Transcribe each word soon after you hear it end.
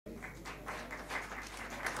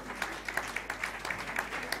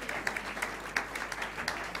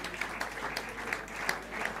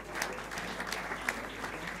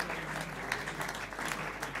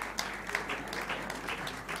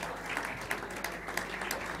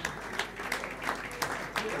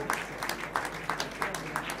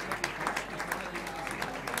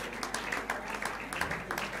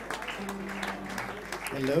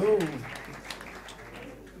Hello.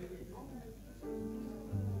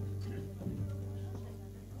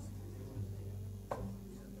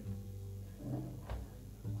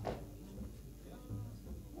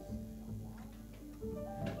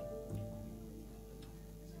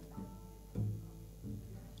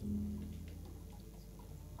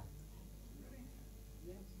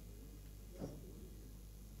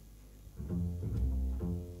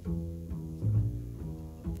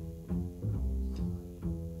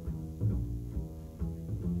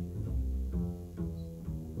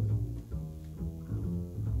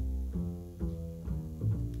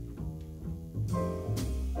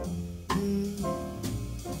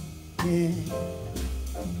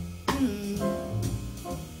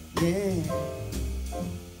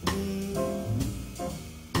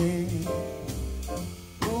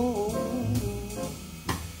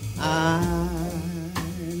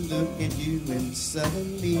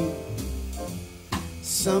 Suddenly,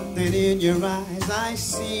 something in your eyes I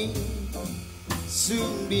see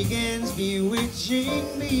soon begins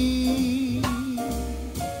bewitching me.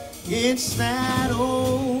 It's that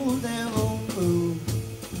old devil moon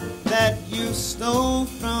that you stole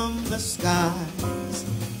from the skies.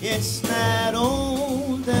 It's that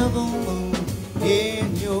old devil moon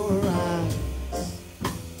in your eyes.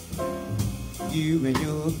 You and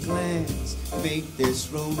your glance make this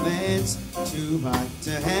romance too hot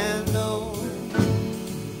to handle.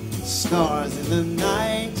 Stars in the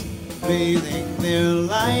night, bathing their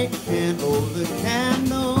light, can't hold the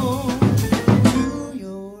candle to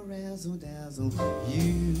your razzle-dazzle.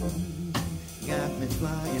 You got me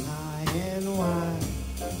flying high and wide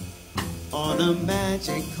on a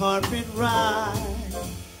magic carpet ride,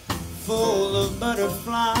 full of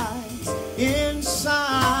butterflies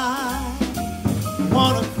inside.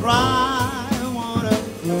 Wanna cry, wanna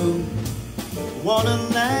croon, wanna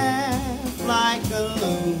laugh like a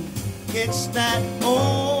loon. It's that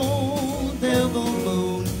old devil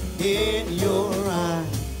moon in your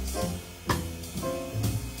eyes.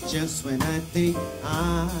 Just when I think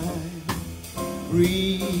I'm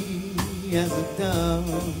free as a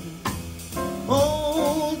dove,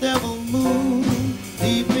 old devil moon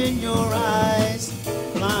deep in your eyes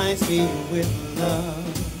blinds me with love.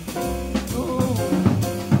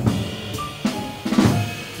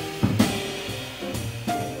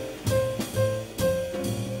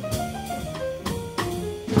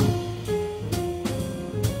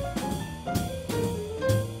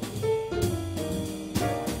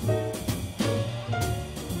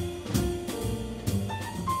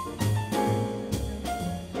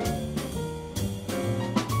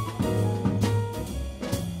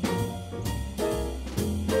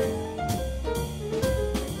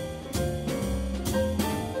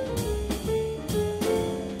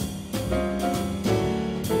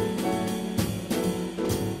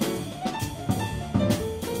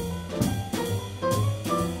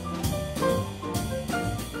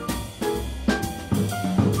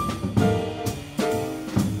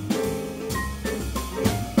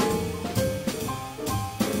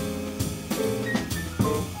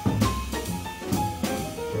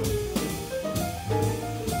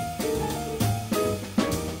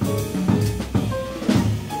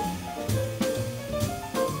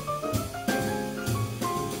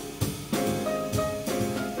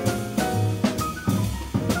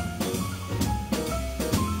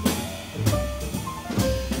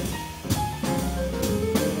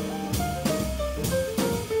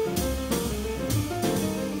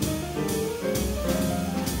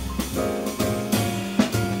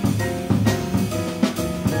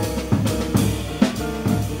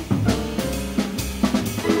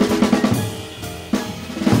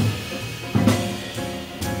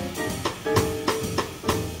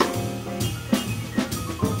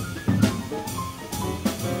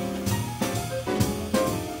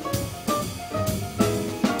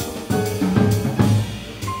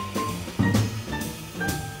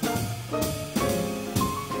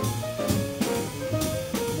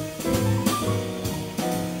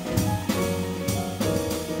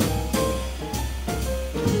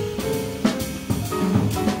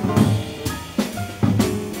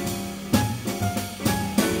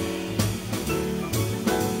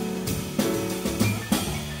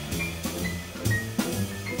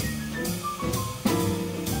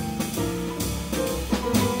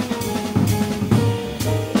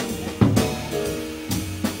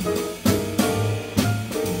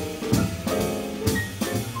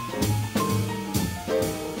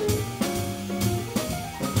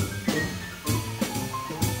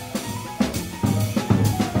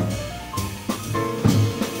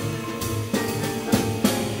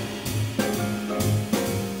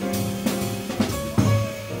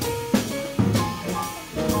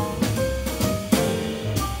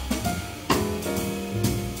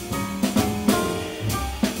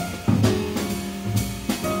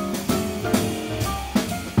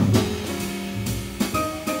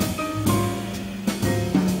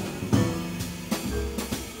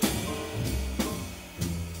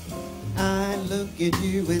 look at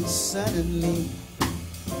you and suddenly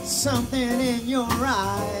something in your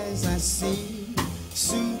eyes I see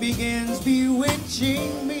soon begins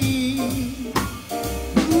bewitching me.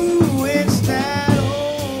 Ooh, it's that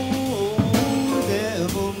old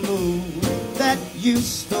devil moon that you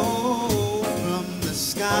stole from the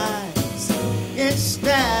skies. It's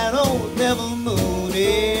that old devil moon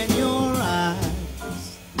in your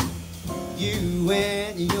eyes. You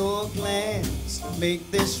and your glance make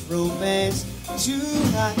this romance too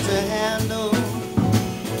hot to handle.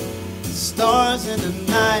 Stars in the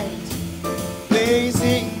night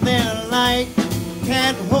blazing their light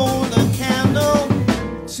can't hold a candle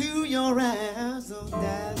to your razzle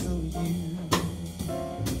dazzle. You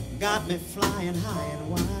got me flying high and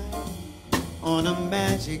wide on a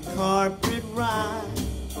magic carpet ride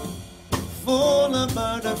full of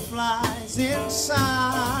butterflies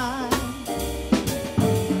inside.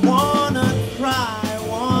 Wanna cry,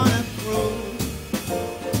 wanna croon,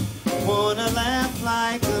 wanna laugh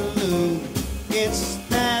like a loon. It's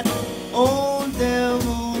that old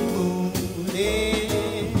devil moon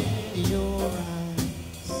in your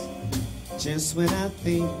eyes. Just when I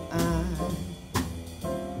think I'm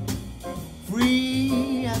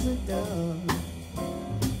free as a dove,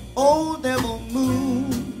 old devil moon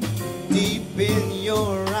deep in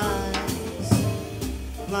your eyes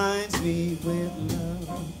blinds me with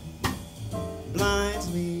love,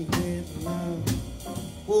 blinds me with love.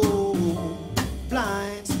 Oh,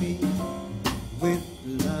 blinds me with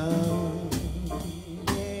love,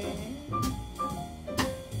 yeah.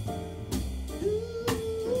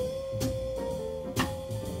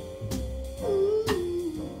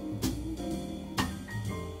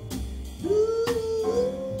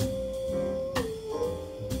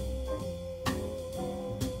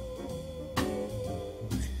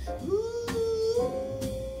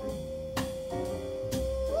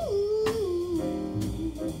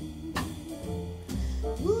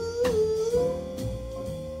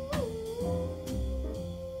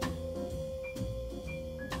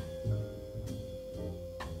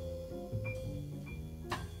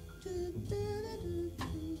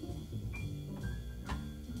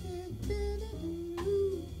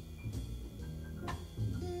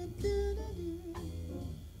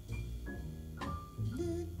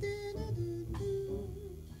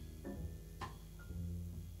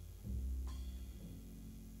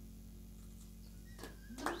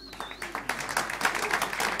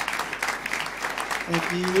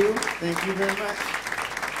 Thank you. Thank you very much.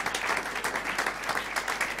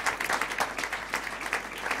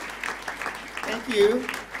 Thank you.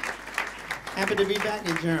 Happy to be back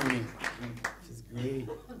in Germany. It's great.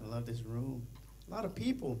 I love this room. A lot of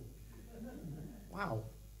people. Wow.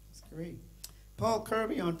 It's great. Paul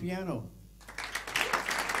Kirby on piano.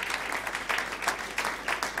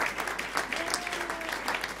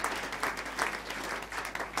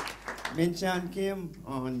 Min Chan Kim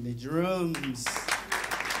on the drums.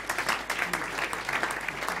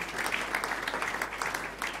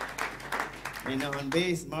 And on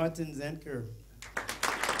bass, Martin Zenker.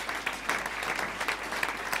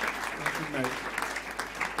 Thank you, Mike.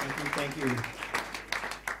 Thank you, thank you.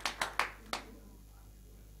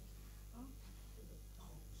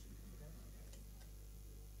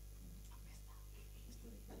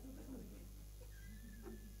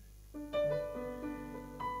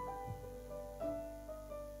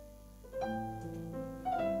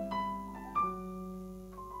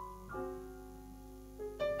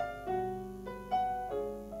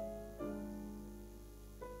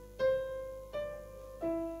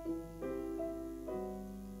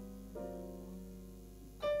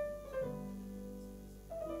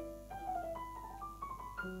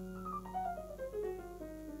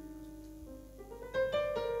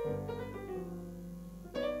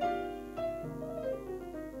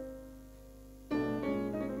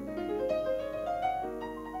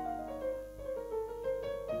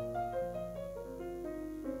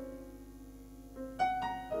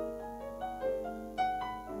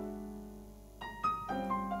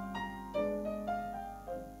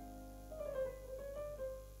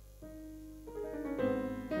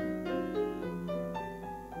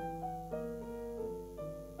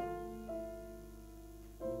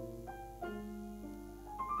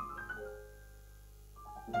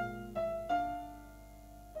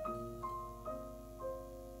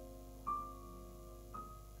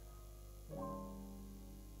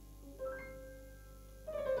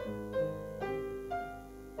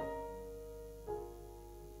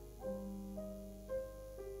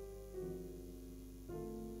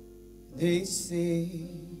 They say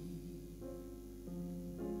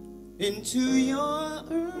into your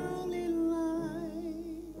early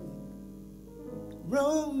life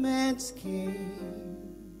romance came,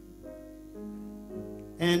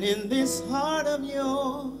 and in this heart of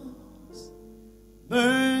yours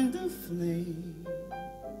burned a flame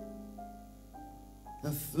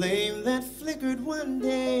that flickered one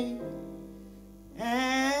day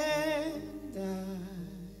and died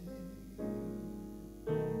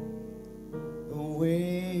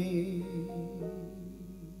away.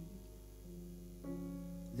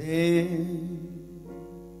 Then,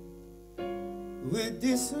 with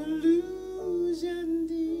disillusion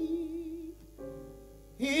deep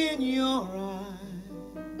in your eyes,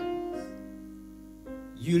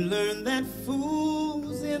 you learn that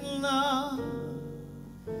fools in love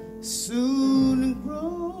soon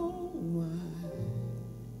grow wise.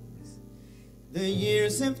 The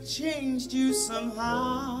years have changed you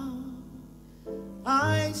somehow.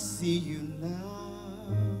 I see you now.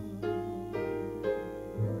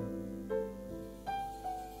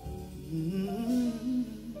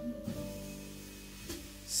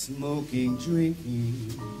 Smoking,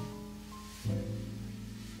 drinking,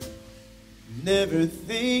 never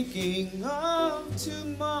thinking of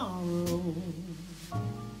tomorrow.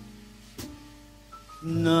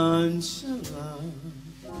 Nonchalant,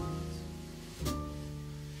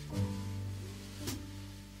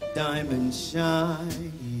 diamond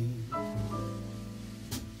shining,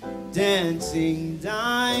 dancing,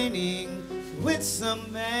 dining with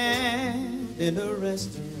some man in a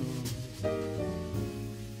restaurant.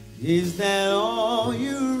 Is that all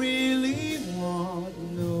you really want?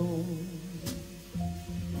 No.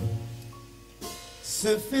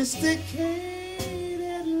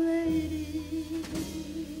 Sophisticated lady,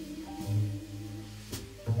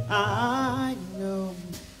 I know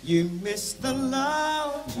you miss the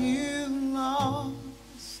love you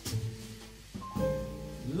lost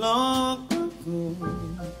long ago.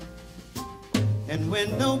 And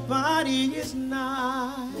when nobody is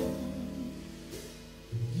nigh,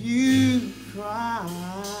 you cry.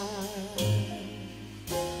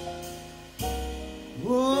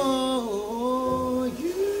 Oh,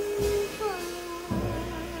 you cry.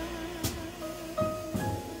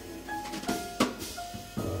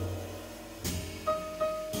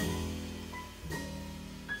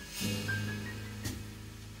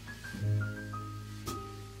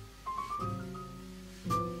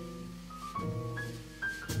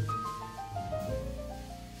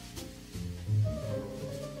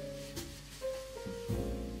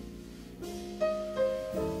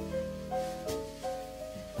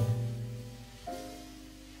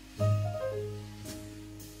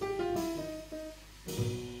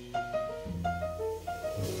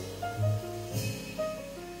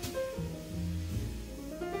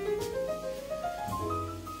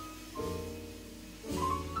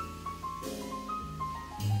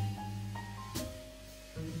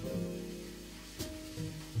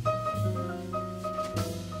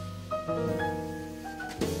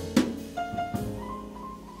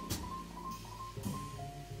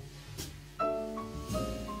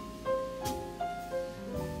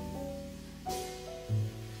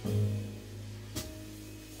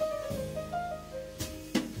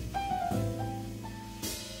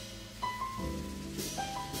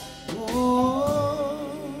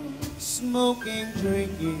 Smoking,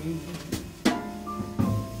 drinking,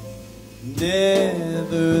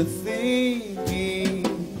 never thinking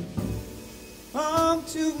of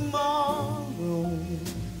tomorrow.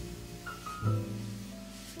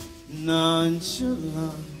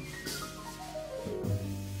 Nonchalant,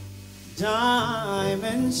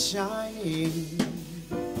 diamond shining,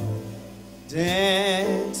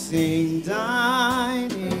 dancing,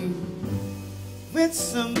 dining with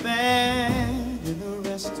some band in a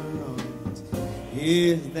restaurant.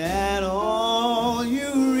 Is that all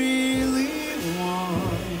you really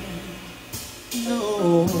want?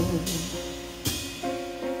 No.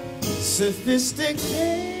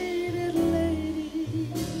 Sophisticated lady,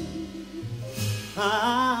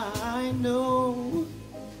 I know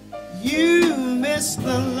you miss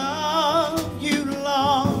the love you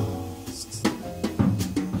lost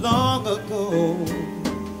long ago.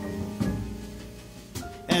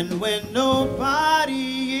 And when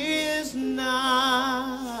nobody is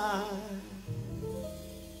nigh,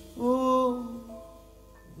 oh,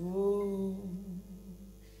 oh,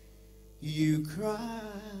 you cry.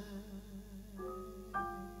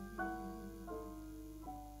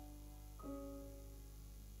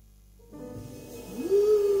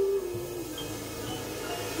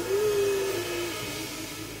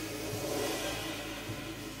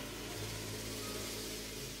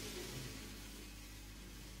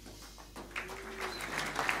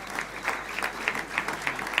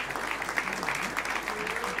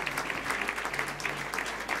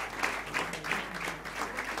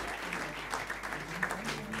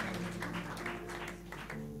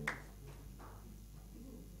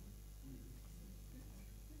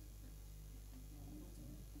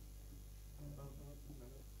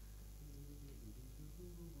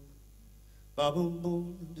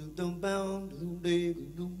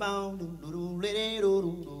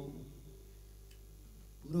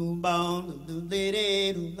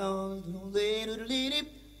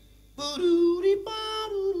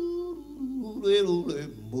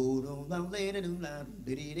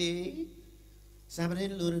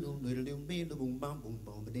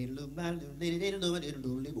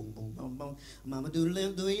 Mama do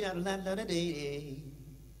live do it out of la la day.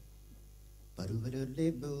 Badoo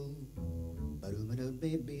boo, badoo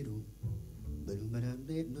baby do, badoo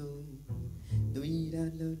baby do it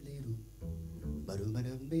out of little. Badoo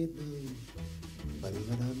baby do,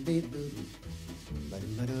 badoo baby do,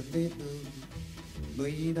 badoo baby do, do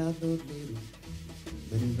it out of little.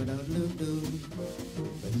 Badoo do,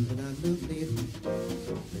 badoo little,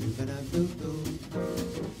 badoo do,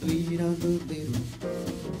 do it out of little.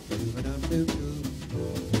 Badoo do,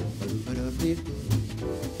 badoo baby do.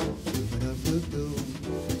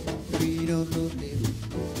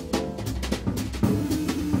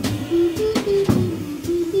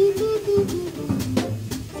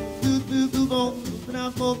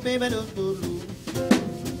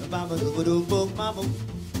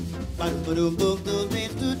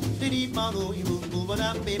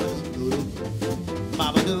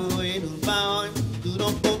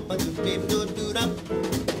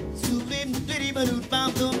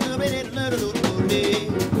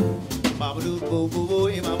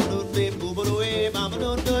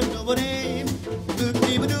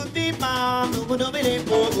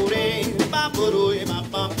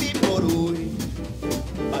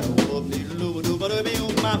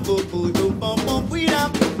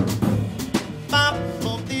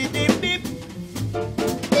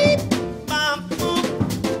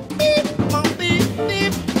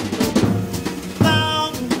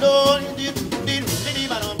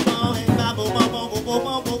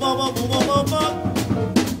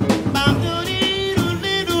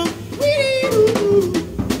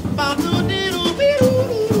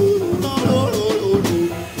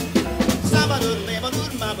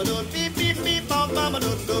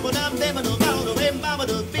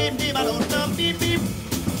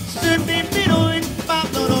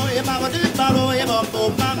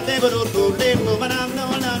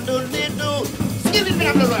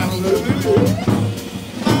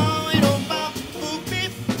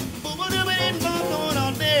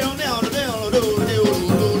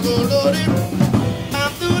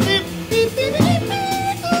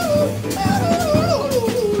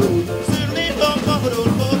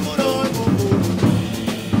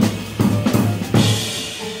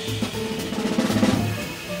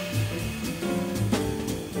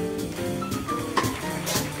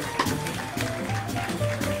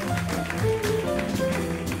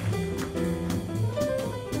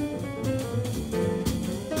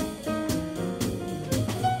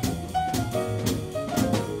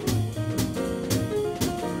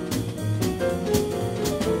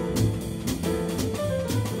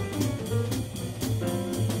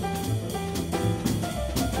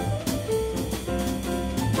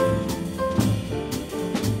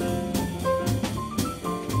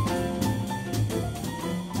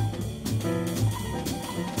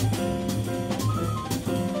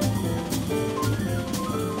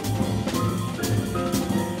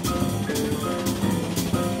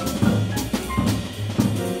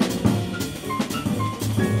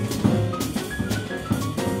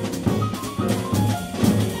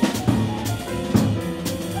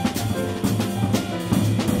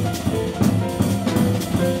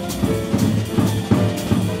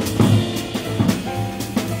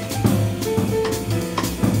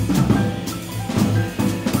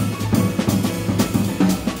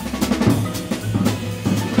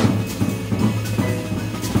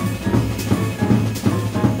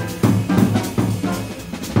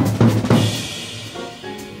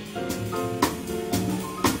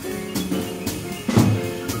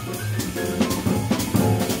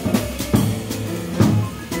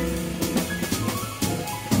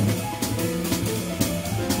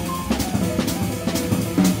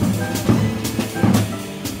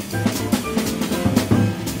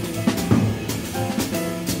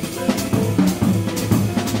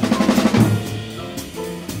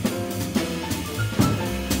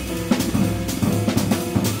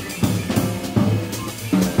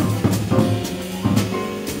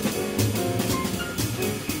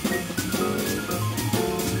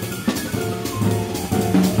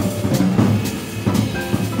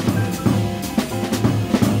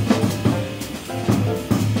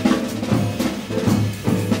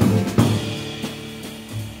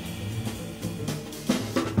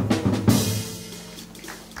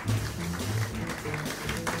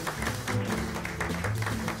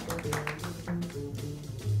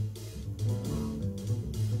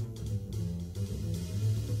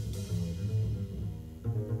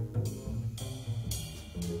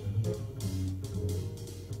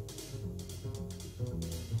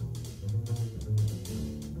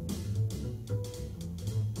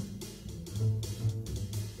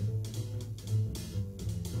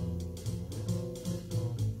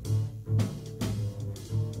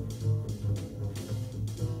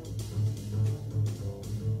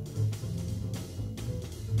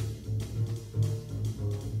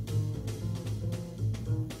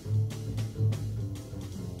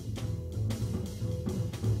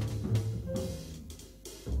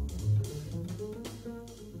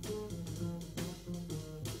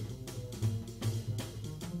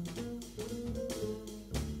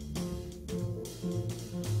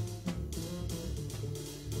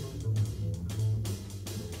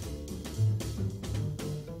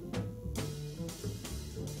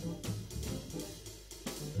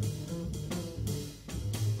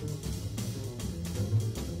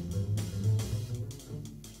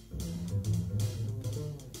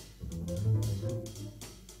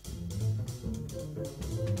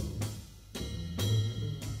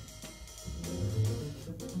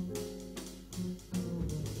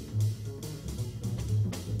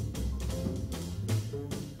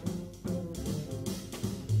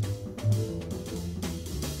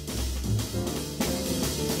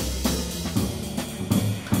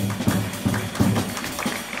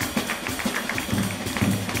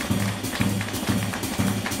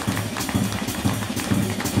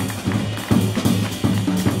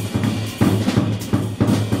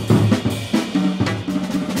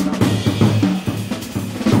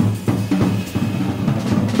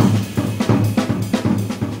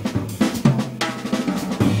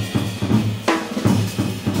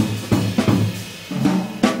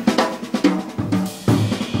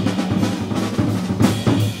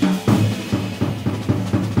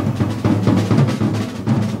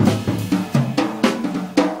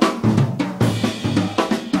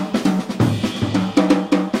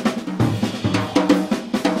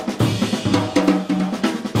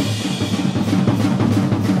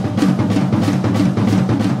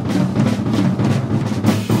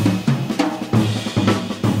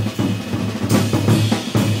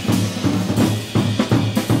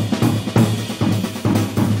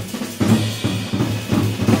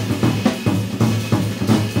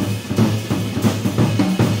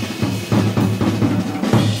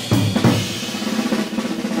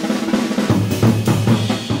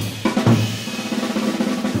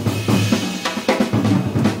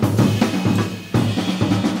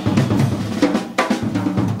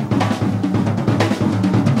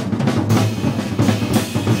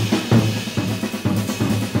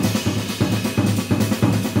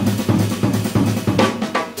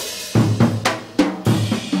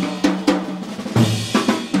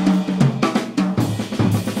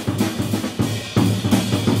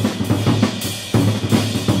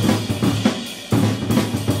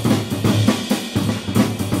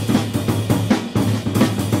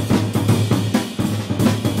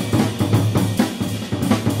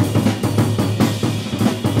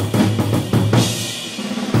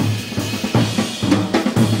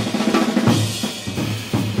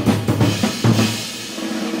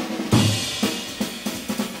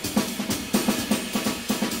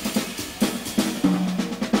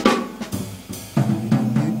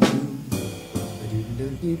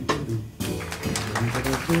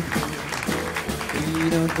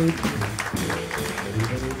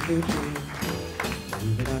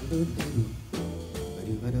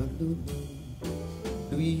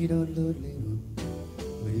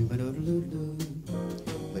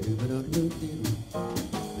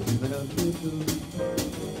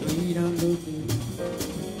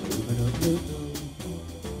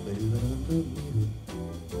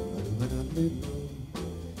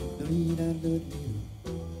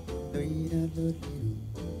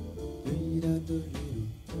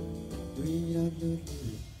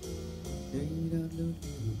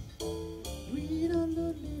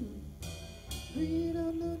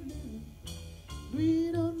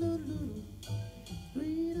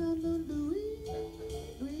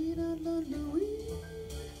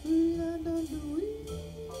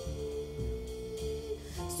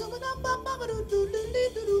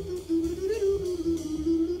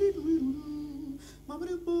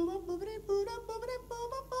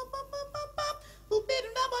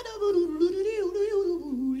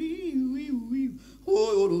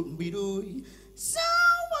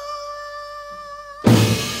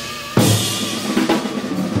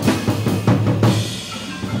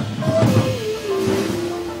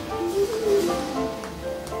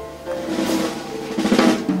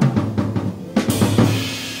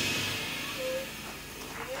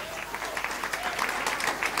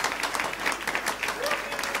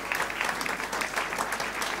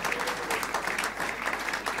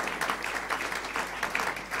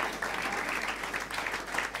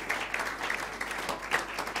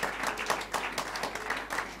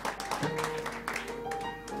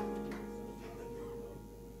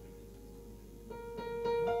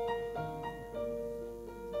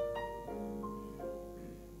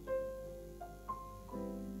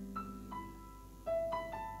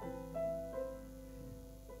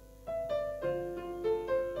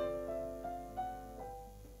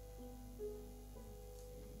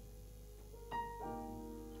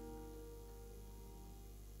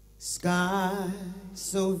 Sky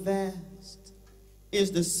so vast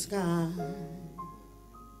is the sky,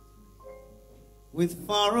 with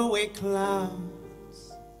faraway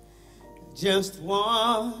clouds just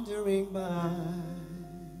wandering by.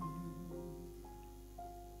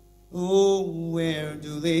 Oh, where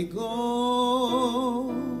do they go?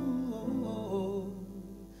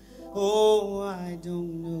 Oh, I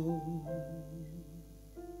don't know.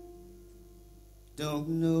 Don't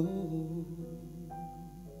know.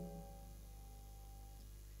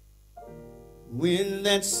 Wind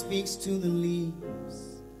that speaks to the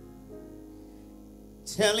leaves,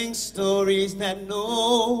 telling stories that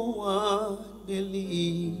no one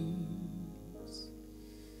believes.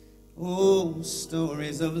 Oh,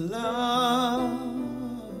 stories of love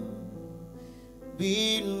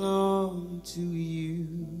belong to you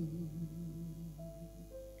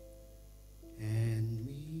and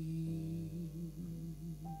me.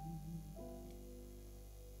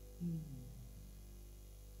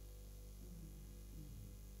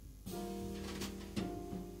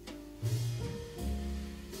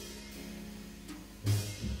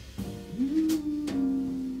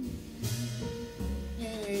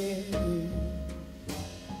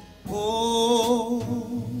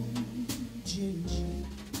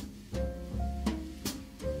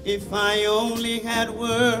 If I only had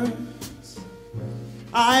words,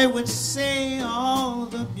 I would say all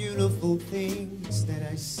the beautiful things that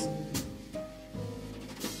I see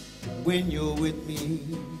when you're with me.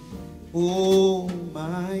 Oh,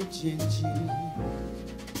 my Gingy.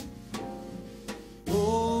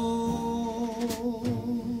 Oh,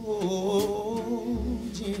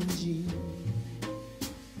 Gingy.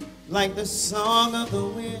 Like the song of the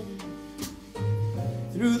wind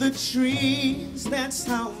through the trees, that's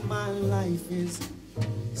how my life is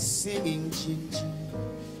singing, Gingy.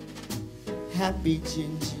 Happy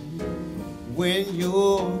Gingy, when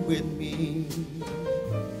you're with me.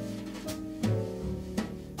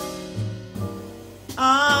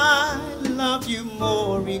 I love you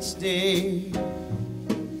more each day.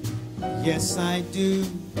 Yes, I do.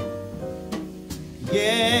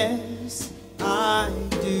 Yes, I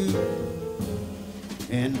do.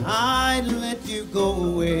 And I'd let you go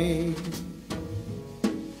away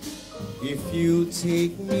if you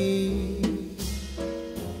take me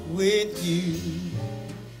with you.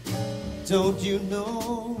 Don't you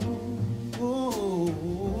know, oh,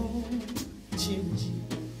 Gingy,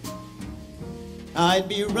 I'd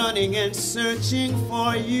be running and searching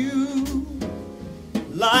for you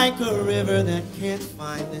like a river that can't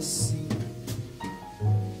find the sea.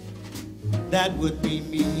 That would be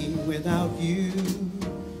me without you,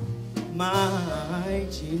 my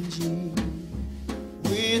Gingy.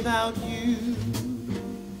 Without you,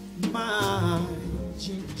 my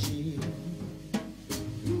Gingy.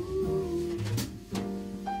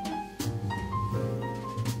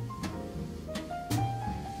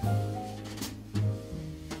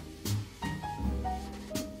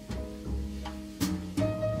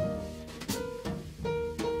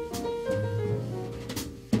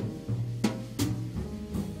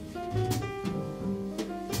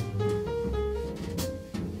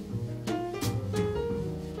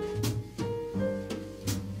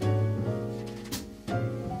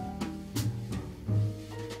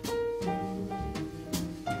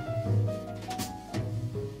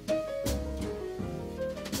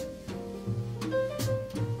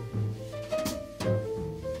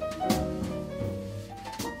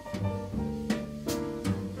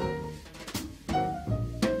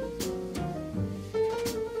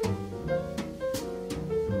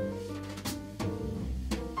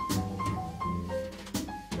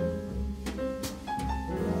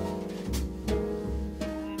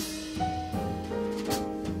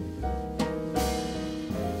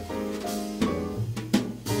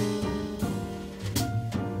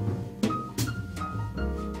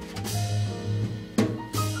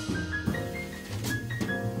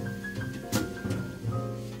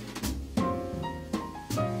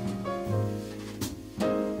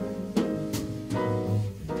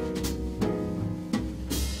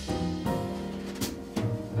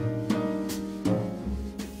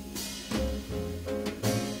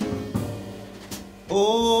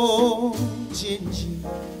 Oh, Gingy,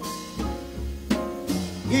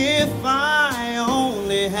 if I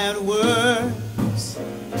only had words,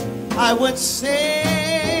 I would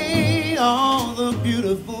say all the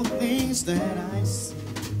beautiful things that I see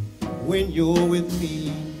when you're with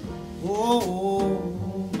me.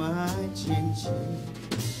 Oh, my Gingy,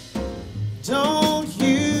 don't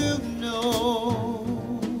you know,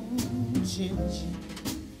 Gingy,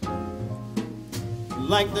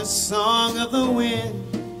 like the song of the wind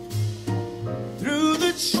through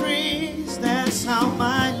the trees, that's how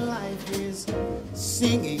my life is.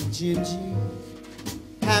 Singing Gingy,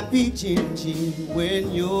 happy Gingy,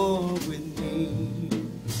 when you're with me.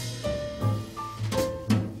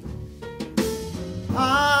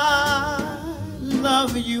 I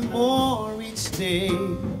love you more each day.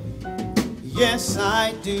 Yes,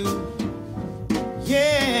 I do.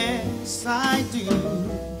 Yes, I do.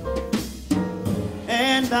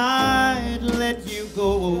 And I'd let you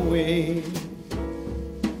go away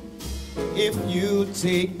if you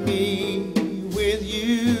take me with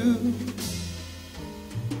you.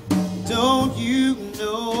 Don't you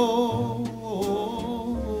know,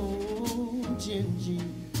 Gingy,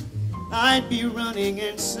 I'd be running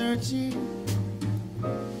and searching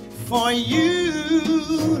for you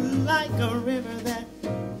like a river that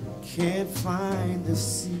can't find the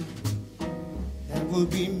sea. That will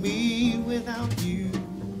be me without you,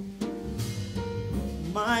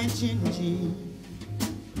 my Gingy,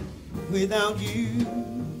 without you,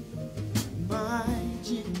 my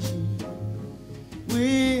Gingy,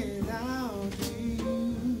 without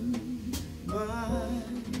you, my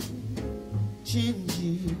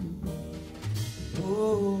Gingy.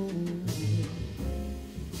 Oh.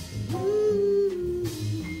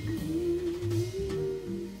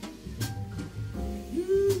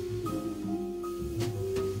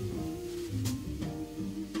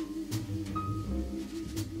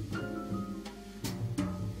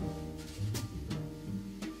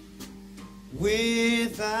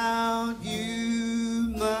 Without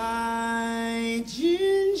you, my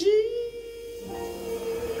Gingy.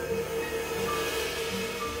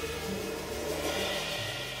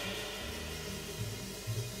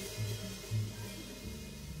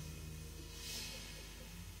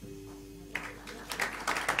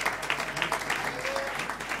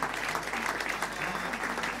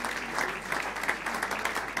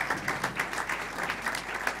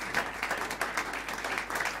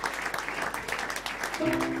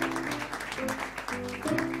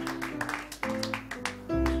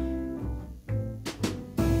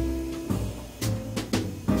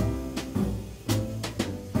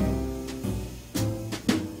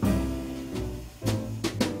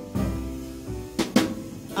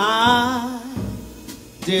 I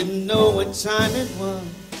didn't know what time it was.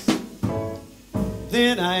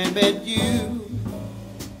 Then I met you.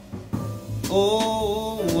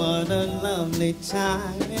 Oh, what a lovely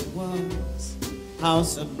time it was. How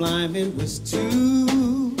sublime it was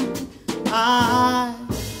too. I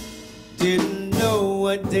didn't know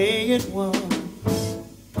what day it was.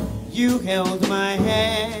 You held my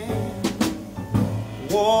hand,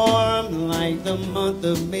 warm like the month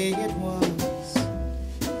of May it was.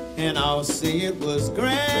 And I'll say it was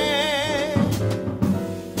grand,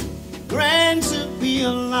 grand to be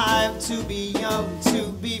alive, to be young,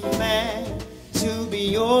 to be mad, to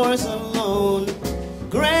be yours alone.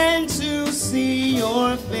 Grand to see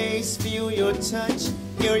your face, feel your touch,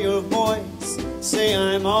 hear your voice, say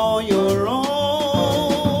I'm all your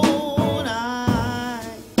own. I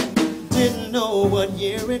didn't know what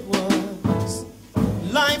year it was.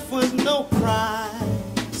 Life was no prize.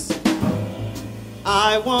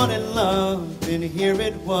 I wanted love, and here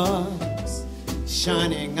it was,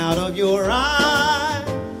 shining out of your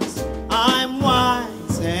eyes. I'm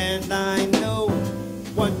wise, and I know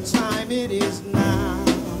what time it is now.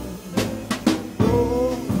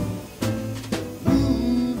 Oh,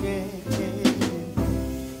 yeah.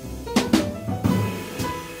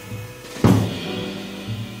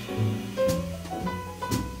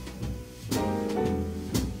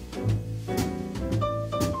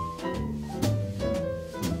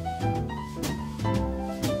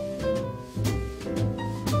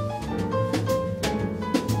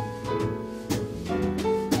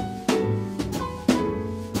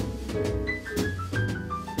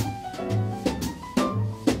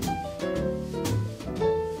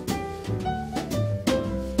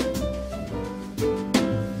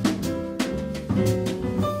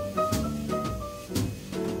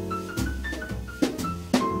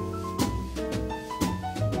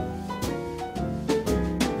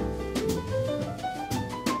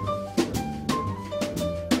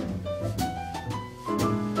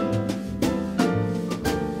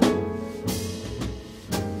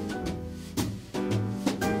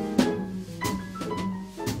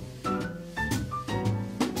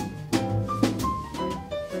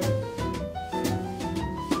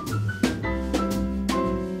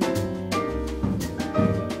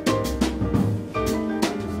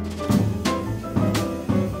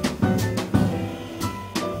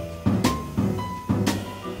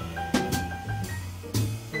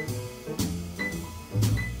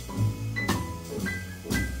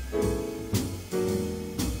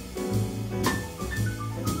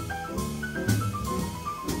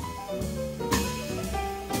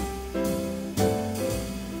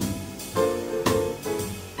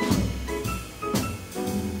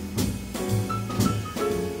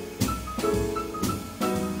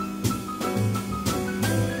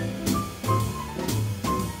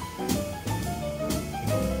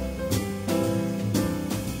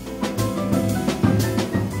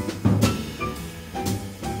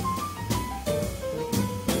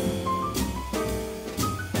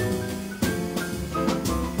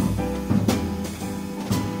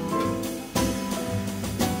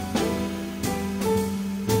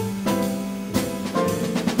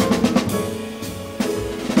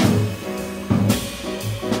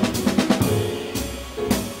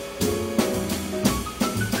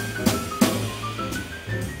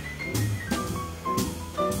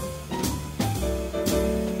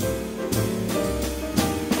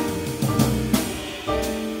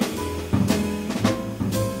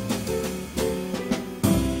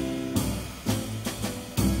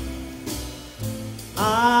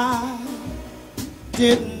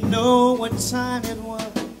 didn't know what time it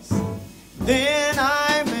was. Then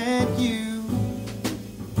I met you.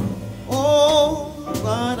 Oh,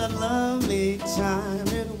 what a lovely time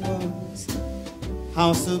it was.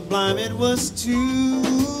 How sublime it was too.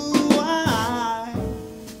 I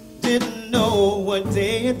didn't know what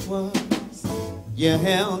day it was. You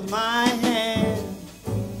held my hand,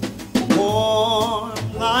 warm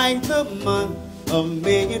like the month of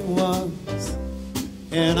May it was.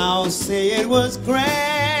 And I'll say it was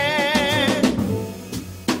grand,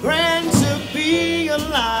 grand to be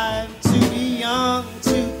alive, to be young,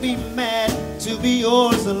 to be mad, to be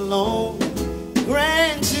yours alone.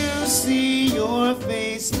 Grand to see your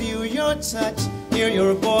face, feel your touch, hear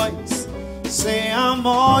your voice, say I'm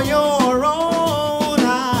all your own.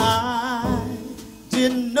 I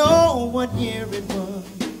didn't know what year it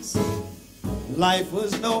was. Life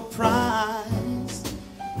was no prize,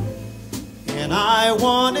 and I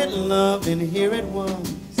wanted love, and here it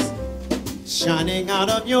was, shining out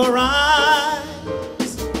of your eyes.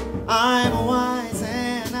 I'm wise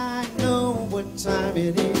and I know what time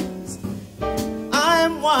it is.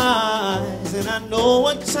 I'm wise and I know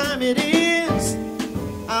what time it is.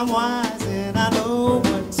 I'm wise and I know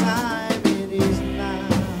what time it is now.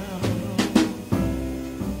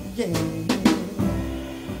 Yeah.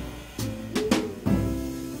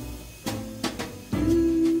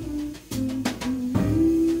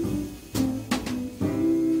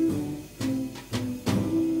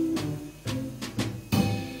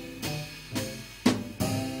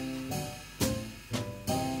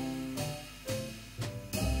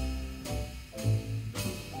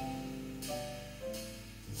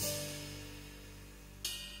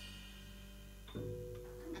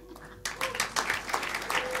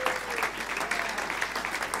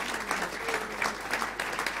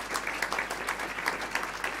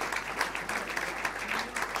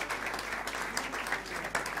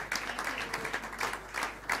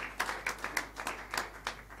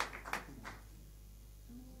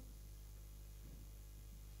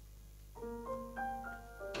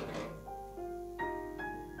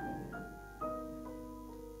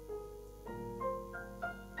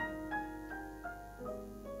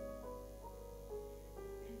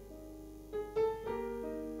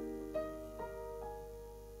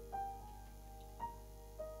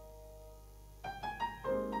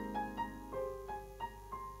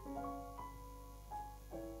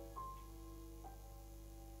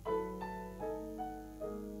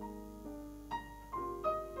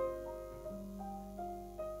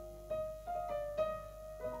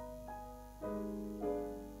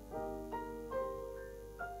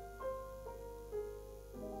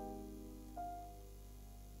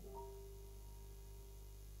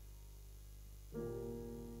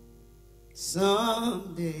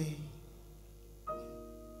 Someday,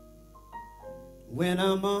 when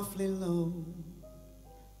I'm awfully low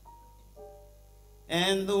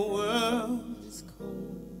and the world is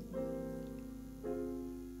cold,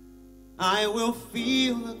 I will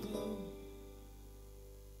feel a glow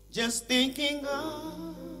just thinking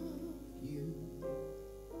of you.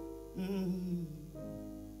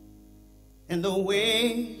 And the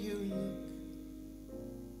way you look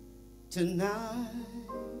tonight.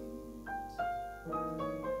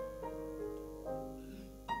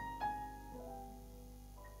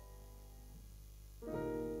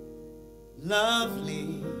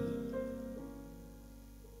 Lovely,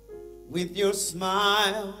 with your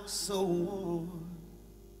smile so warm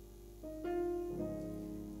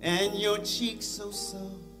and your cheeks so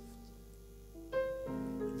soft.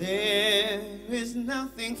 There is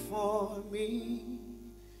nothing for me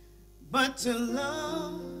but to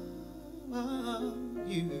love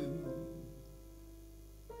you,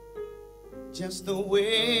 just the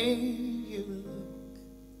way you look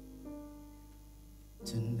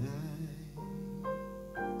tonight.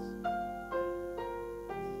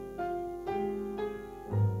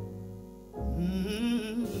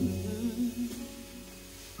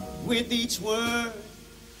 With each word,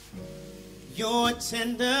 your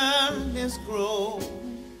tenderness grows,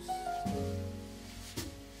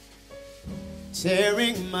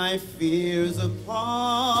 tearing my fears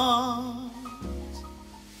apart.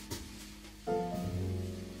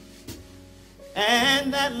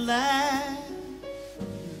 And that laugh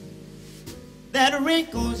that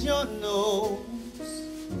wrinkles your nose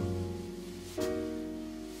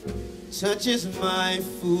touches my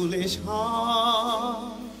foolish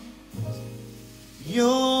heart. You're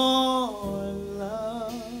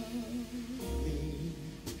lovely,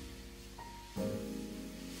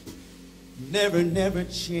 never, never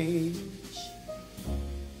change.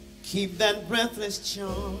 Keep that breathless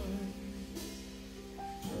charm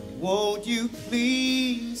Won't you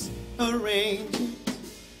please arrange it?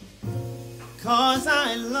 'Cause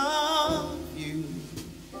I love you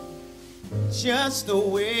just the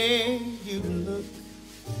way you look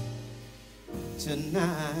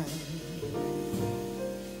tonight.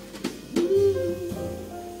 Ooh,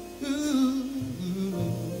 ooh.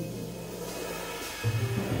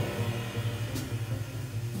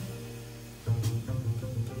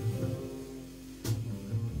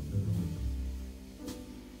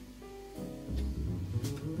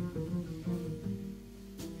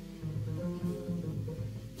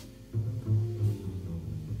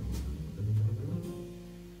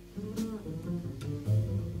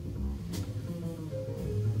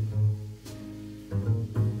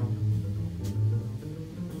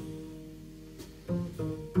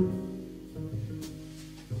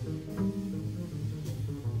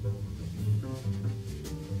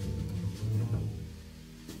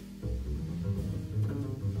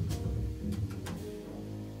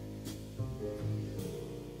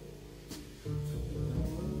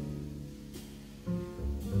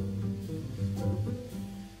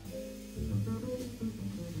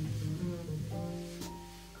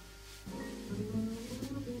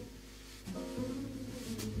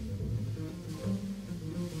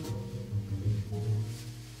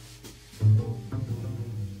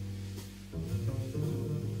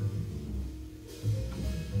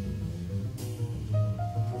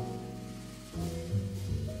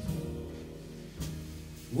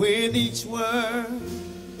 With each word,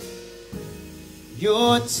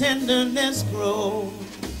 your tenderness grows,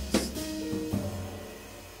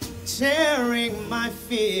 tearing my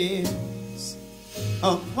fears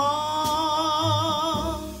apart.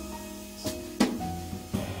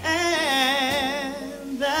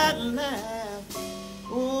 And that laugh,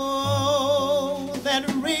 oh, that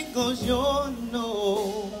wrinkles your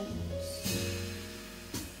nose,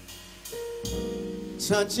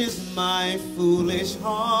 touches my foolish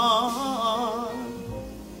heart.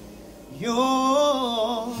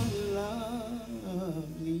 You're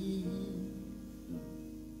lovely.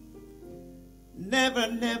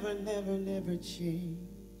 Never, never, never, never change.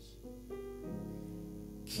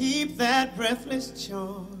 Keep that breathless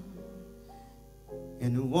charm.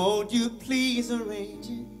 And won't you please arrange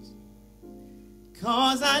it?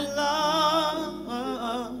 'Cause I love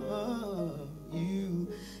you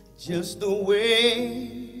just the way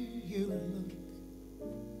you look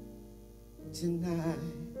tonight.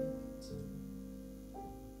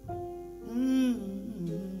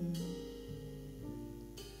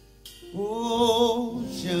 Oh,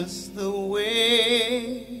 just the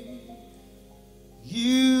way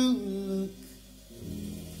you look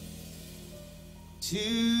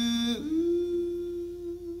tonight.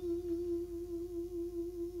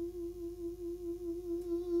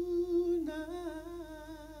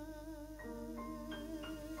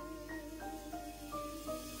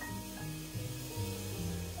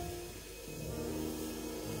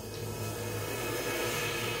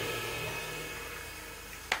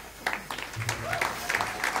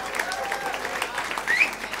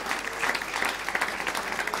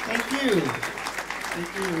 Thank you.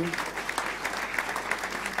 Thank you.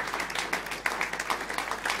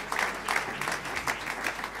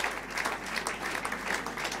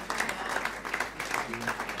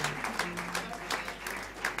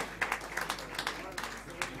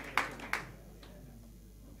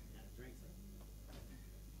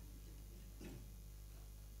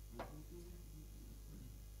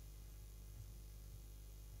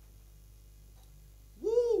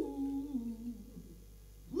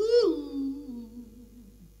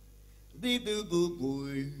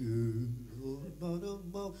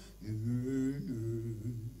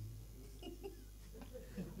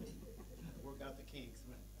 Work out the kinks,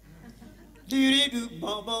 man.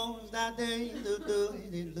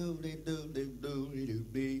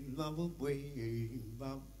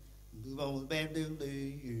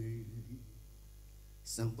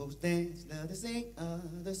 Some folks dance, others sing,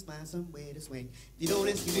 others smile, some way to swing. You don't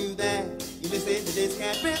listen to do that, you listen to this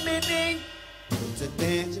cat rhythming. To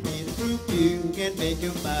dance, you be the proof you can make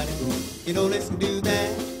your body move. You don't listen to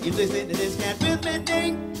that, you listen to this cat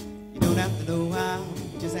rhythming. You don't have to know how,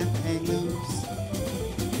 you just have to hang loose.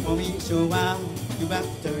 You want me to show how, you have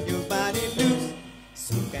to turn your body loose.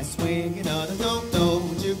 Some cats swing and others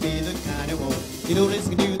don't you be the kind that won't. You don't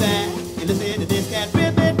listen to that, you listen to this cat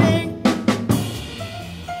rhythming.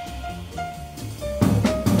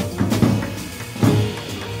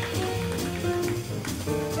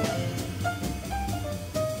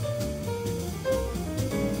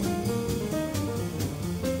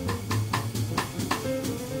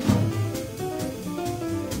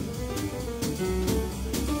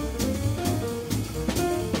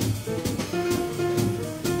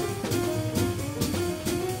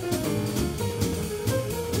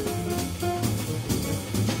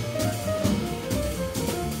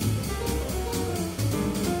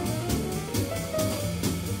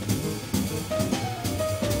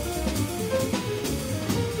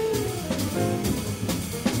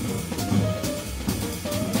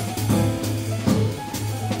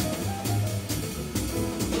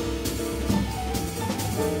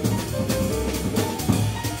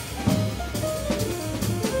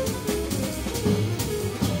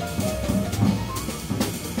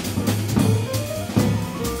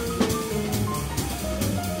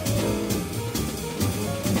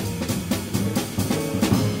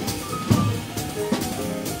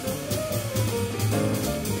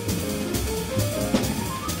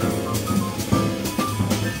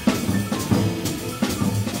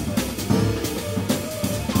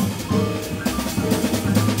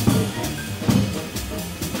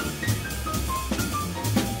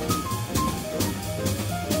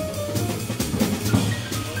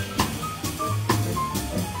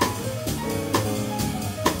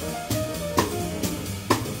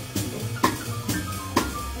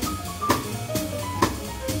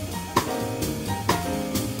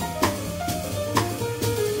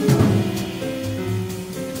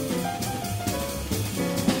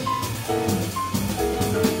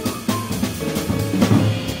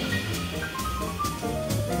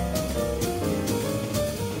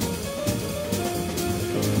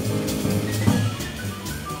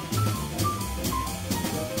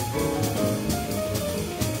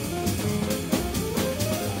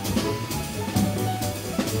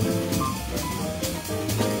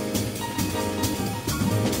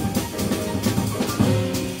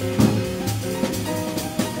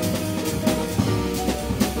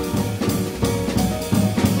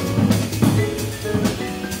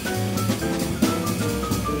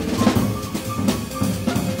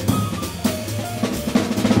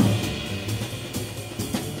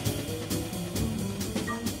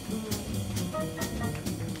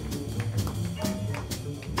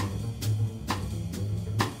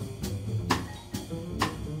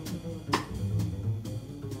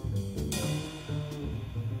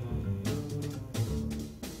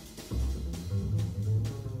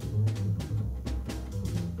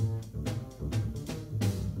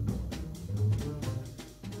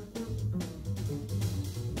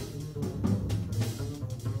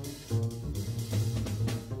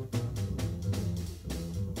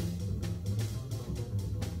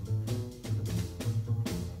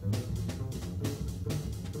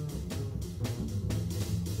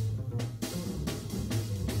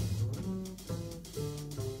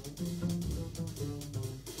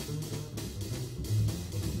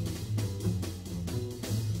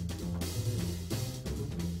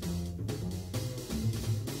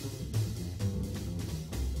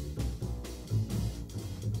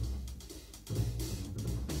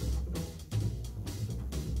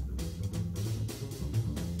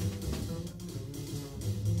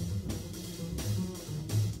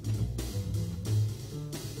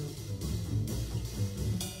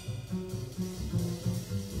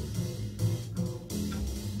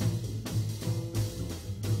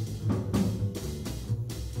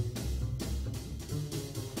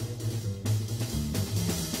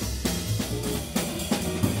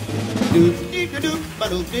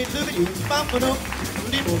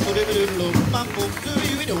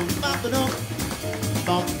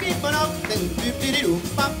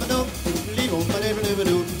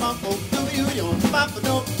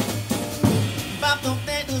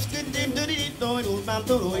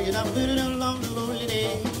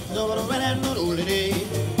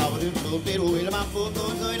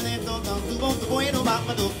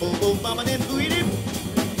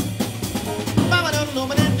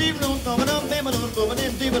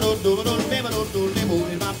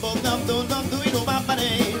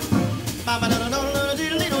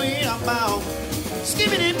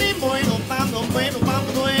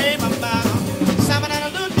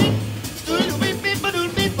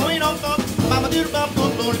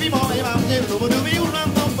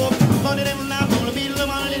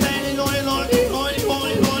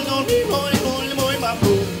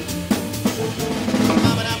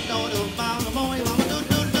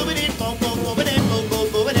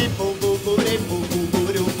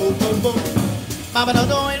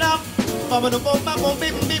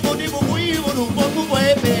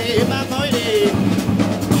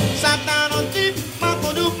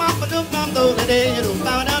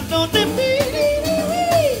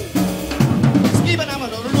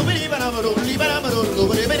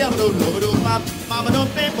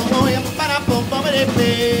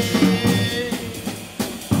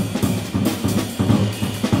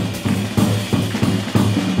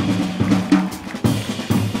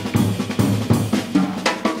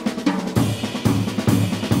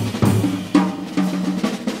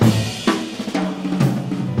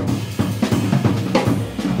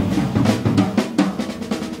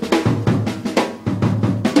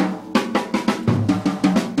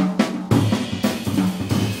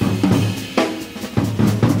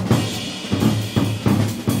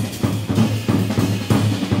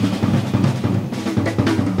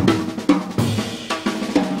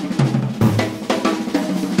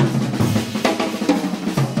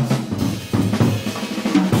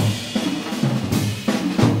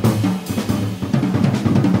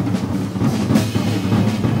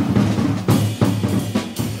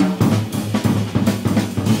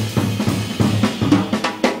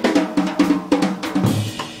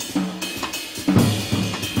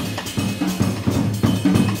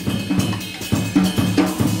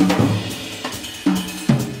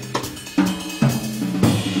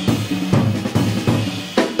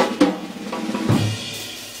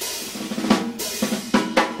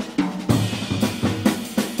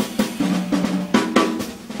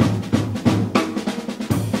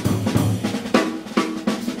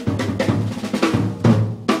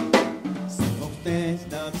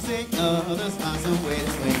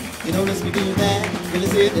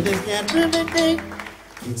 that this cat really think.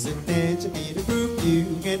 It's a dance, you need to prove you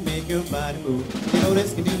can make your body move. You know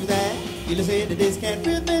this can do that. You just say that this cat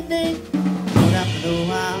really think. You don't have to know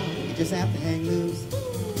how, you just have to hang loose.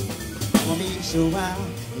 For me to show how,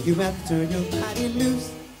 you have to turn your body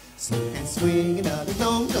loose. So and swing another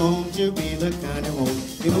song, don't you be the kind of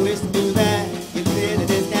one. You know this can do that. You just say that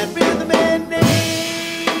this cat really think.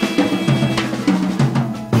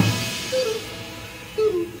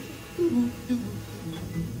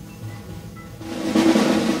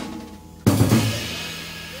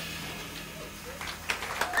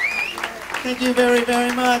 Thank you very,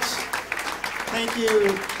 very much. Thank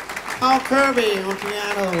you. Paul Kirby on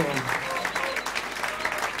piano.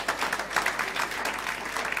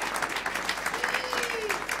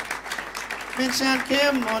 Vincent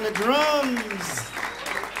Kim on the drums.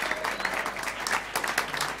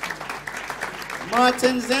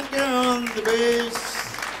 Martin Zentner on the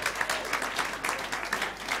bass.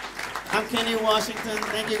 I'm Kenny Washington.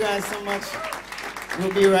 Thank you guys so much.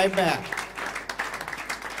 We'll be right back.